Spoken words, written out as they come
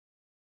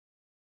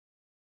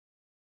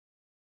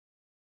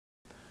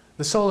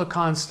The solar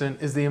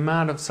constant is the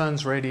amount of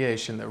sun's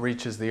radiation that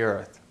reaches the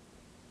Earth.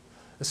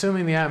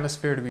 Assuming the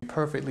atmosphere to be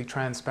perfectly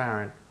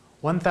transparent,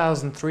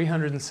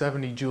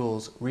 1,370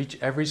 joules reach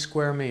every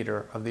square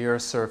meter of the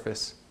Earth's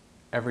surface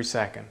every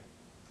second.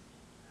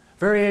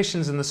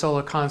 Variations in the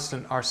solar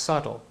constant are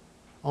subtle,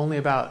 only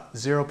about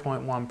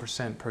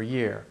 0.1% per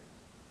year.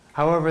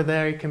 However,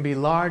 they can be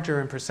larger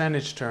in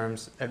percentage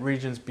terms at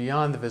regions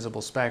beyond the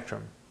visible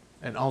spectrum,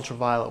 in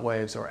ultraviolet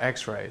waves or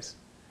X-rays.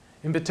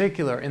 In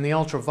particular, in the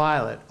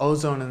ultraviolet,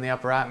 ozone in the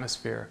upper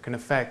atmosphere can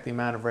affect the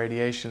amount of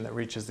radiation that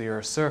reaches the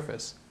Earth's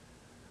surface.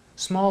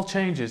 Small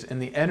changes in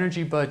the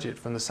energy budget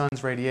from the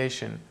sun's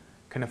radiation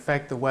can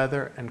affect the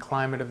weather and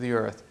climate of the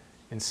Earth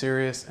in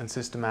serious and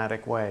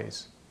systematic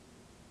ways.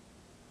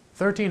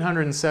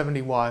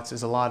 1,370 watts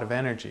is a lot of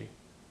energy.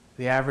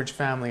 The average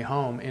family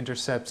home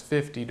intercepts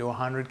 50 to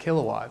 100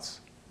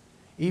 kilowatts.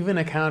 Even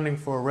accounting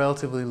for a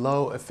relatively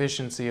low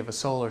efficiency of a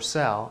solar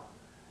cell,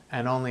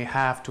 and only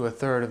half to a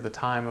third of the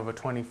time of a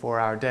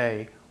 24-hour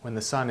day when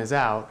the sun is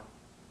out,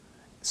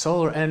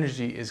 solar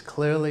energy is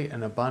clearly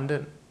an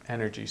abundant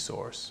energy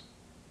source.